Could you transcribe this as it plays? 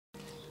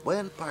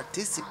When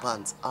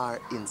participants are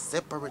in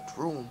separate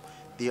rooms,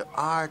 their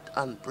heart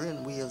and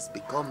brain waves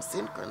become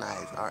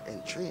synchronized or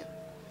entrained.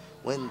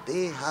 When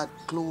they had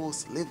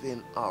close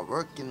living or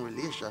working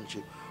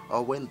relationship,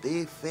 or when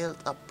they felt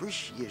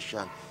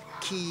appreciation,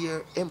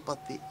 care,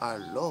 empathy, or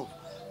love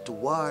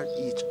toward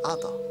each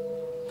other.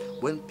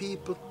 When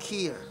people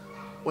care,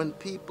 when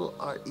people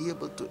are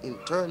able to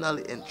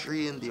internally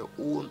entrain their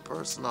own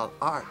personal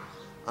art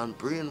and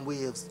brain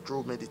waves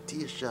through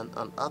meditation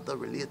and other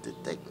related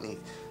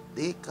techniques,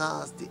 they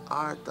cause the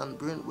art and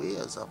brain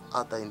waves of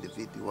other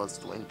individuals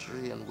to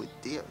entrain with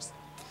theirs.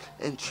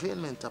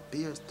 Entrainment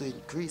appears to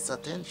increase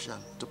attention,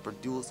 to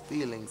produce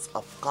feelings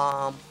of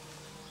calm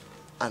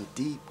and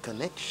deep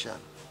connection,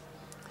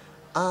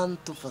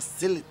 and to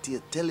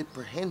facilitate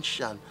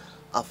teleprehension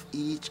of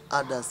each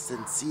other's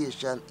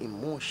sensation,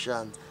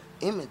 emotions,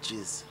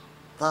 images,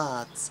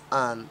 thoughts,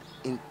 and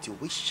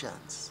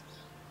intuitions.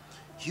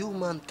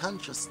 Human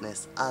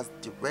consciousness has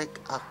direct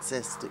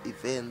access to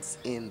events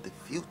in the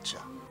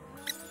future.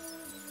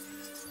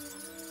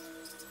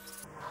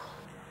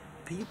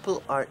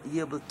 People are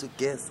able to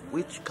guess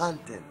which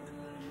content,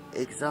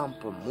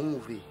 example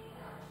movie,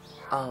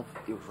 of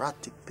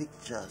erotic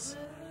pictures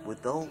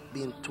without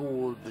being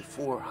told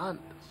beforehand.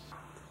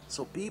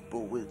 So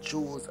people will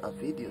choose a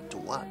video to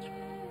watch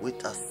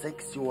with a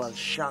sexual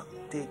shock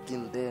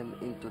taking them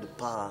into the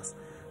past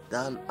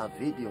than a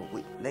video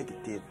with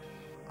negative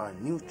or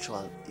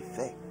neutral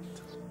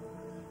effect.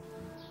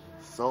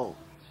 So,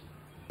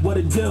 what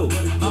it do?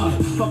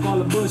 Fuck all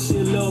the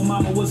bullshit, little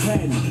mama, what's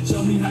happening?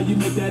 Show me how you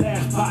make that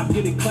ass pop,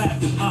 get it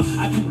clapping.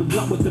 I keep it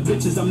blunt with the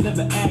bitches, I'm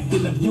never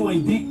acting. If you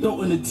ain't deep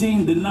throating the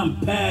team, then I'm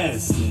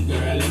passing. Girl,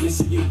 let me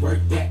see you work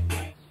that.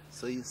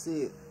 So you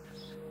see,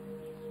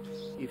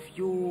 if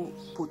you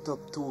put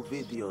up two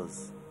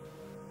videos,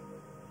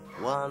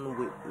 one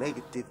with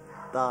negative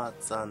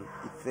thoughts and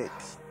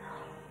effects,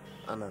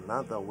 and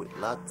another with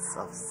lots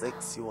of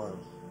sexual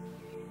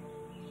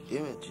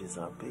images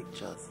or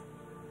pictures,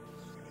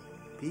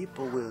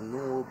 people will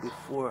know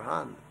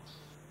beforehand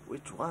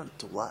which one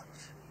to watch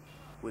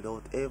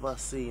without ever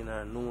seeing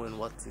or knowing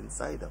what's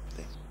inside of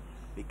them,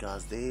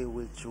 because they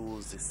will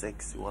choose the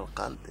sexual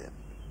content.